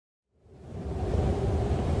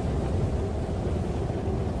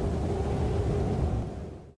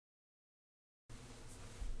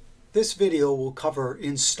This video will cover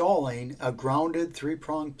installing a grounded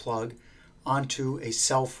 3-prong plug onto a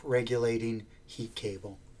self-regulating heat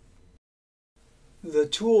cable. The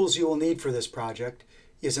tools you will need for this project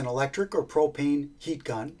is an electric or propane heat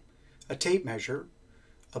gun, a tape measure,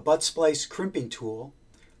 a butt splice crimping tool,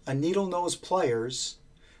 a needle nose pliers,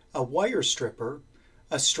 a wire stripper,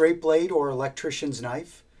 a straight blade or electrician's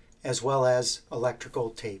knife, as well as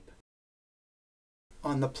electrical tape.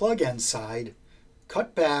 On the plug end side,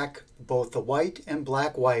 cut back both the white and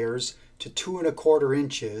black wires to 2 1/4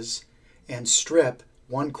 inches and strip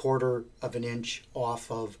 1/4 of an inch off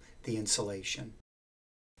of the insulation.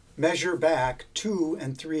 Measure back 2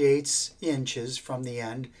 3/8 inches from the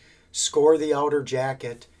end, score the outer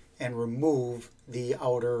jacket, and remove the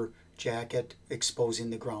outer jacket, exposing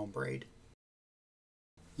the ground braid.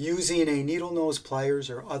 Using a needle nose pliers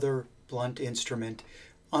or other blunt instrument,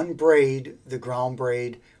 unbraid the ground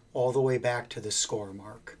braid all the way back to the score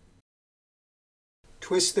mark.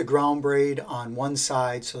 Twist the ground braid on one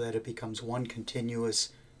side so that it becomes one continuous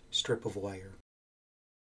strip of wire.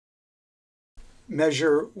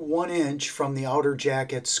 Measure 1 inch from the outer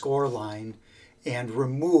jacket score line and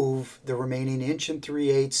remove the remaining 1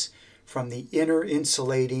 3/8 from the inner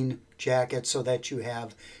insulating jacket so that you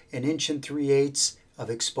have 1 3/8 of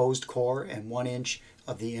exposed core and 1 inch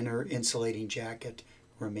of the inner insulating jacket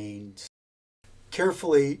remains.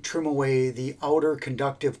 Carefully trim away the outer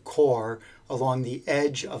conductive core along the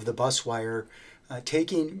edge of the bus wire,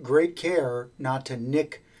 taking great care not to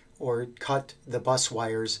nick or cut the bus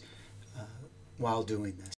wires while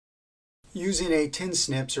doing this. Using a tin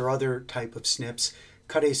snips or other type of snips,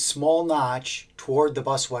 cut a small notch toward the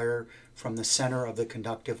bus wire from the center of the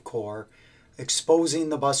conductive core, exposing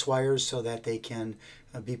the bus wires so that they can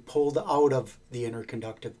be pulled out of the inner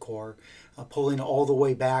conductive core, pulling all the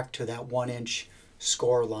way back to that 1 inch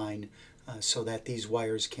score line so that these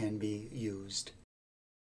wires can be used.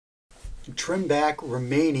 Trim back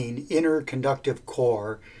remaining inner conductive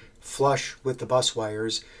core flush with the bus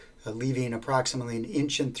wires, leaving approximately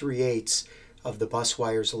 1 3/8 of the bus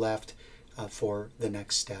wires left for the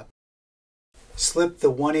next step. Slip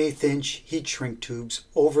the 1/8 inch heat shrink tubes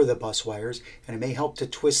over the bus wires, and it may help to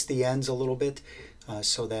twist the ends a little bit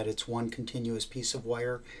so that it's one continuous piece of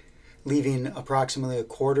wire, leaving approximately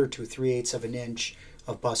 1/4 to 3/8 of an inch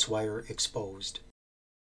of bus wire exposed.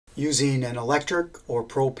 Using an electric or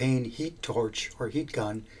propane heat torch or heat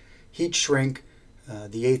gun, heat shrink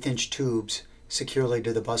the 1/8 inch tubes securely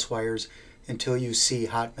to the bus wires until you see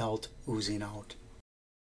hot melt oozing out.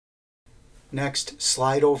 Next,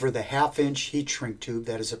 slide over the 1/2 inch heat shrink tube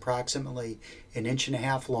that is approximately 1.5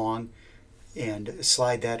 inches long and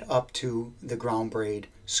slide that up to the ground braid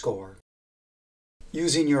score.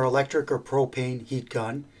 Using your electric or propane heat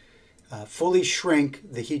gun, fully shrink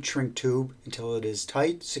the heat shrink tube until it is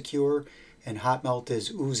tight, secure, and hot melt is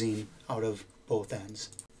oozing out of both ends.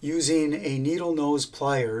 Using a needle nose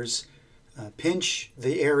pliers, pinch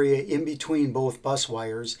the area in between both bus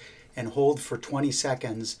wires and hold for 20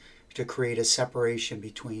 seconds to create a separation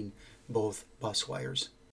between both bus wires.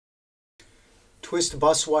 Twist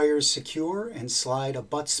bus wires secure and slide a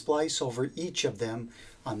butt splice over each of them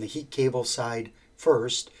on the heat cable side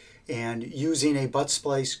first, and using a butt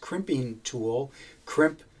splice crimping tool,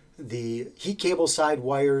 crimp the heat cable side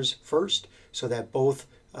wires first so that both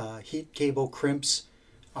heat cable crimps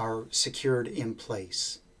are secured in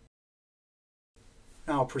place.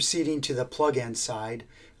 Now proceeding to the plug end side,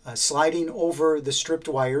 sliding over the stripped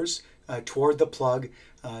wires toward the plug,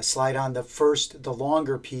 slide on the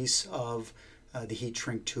longer piece of the heat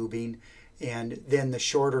shrink tubing, and then the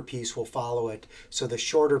shorter piece will follow it. So the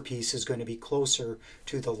shorter piece is going to be closer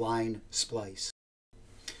to the line splice.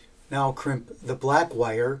 Now crimp the black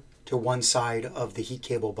wire to one side of the heat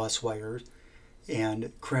cable bus wire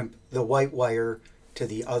and crimp the white wire to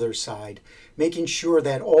the other side, making sure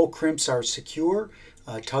that all crimps are secure.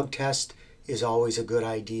 Tug test is always a good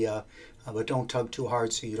idea, but don't tug too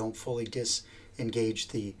hard so you don't fully disengage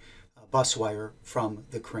the bus wire from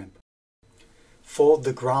the crimp. Fold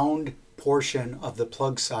the ground portion of the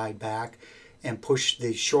plug side back and push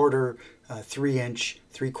the shorter 3 inch,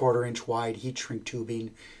 3/4 inch wide heat shrink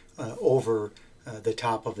tubing over the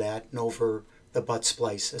top of that and over the butt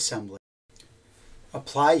splice assembly.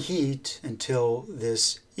 Apply heat until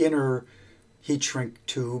this inner heat shrink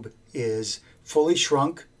tube is fully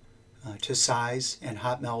shrunk to size and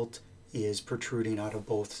hot melt is protruding out of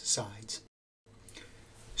both sides.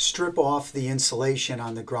 Strip off the insulation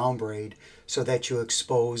on the ground braid so that you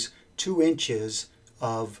expose 2 inches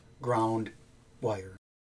of ground wire.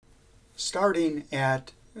 Starting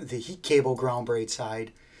at the heat cable ground braid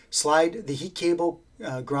side, slide the heat cable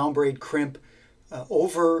ground braid crimp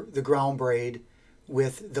over the ground braid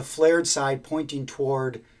with the flared side pointing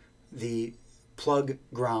toward the plug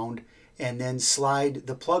ground, and then slide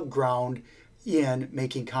the plug ground in,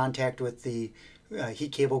 making contact with the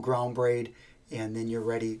heat cable ground braid, and then you're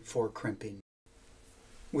ready for crimping.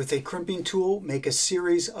 With a crimping tool, make a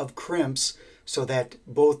series of crimps so that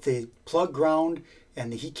both the plug ground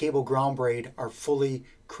and the heat cable ground braid are fully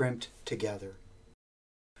crimped together.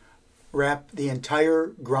 Wrap the entire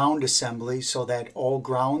ground assembly so that all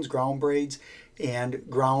grounds, ground braids, and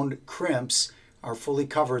ground crimps are fully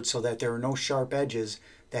covered so that there are no sharp edges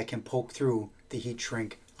that can poke through the heat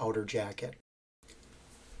shrink outer jacket.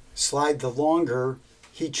 Slide the longer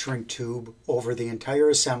heat shrink tube over the entire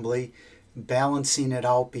assembly, balancing it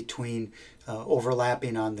out between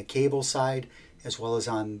overlapping on the cable side as well as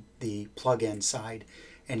on the plug end side,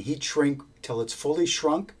 and heat shrink till it's fully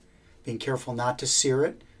shrunk, being careful not to sear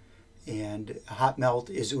it, and hot melt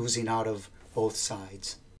is oozing out of both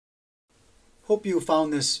sides. Hope you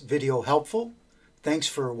found this video helpful. Thanks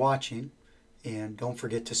for watching, and don't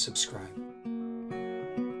forget to subscribe.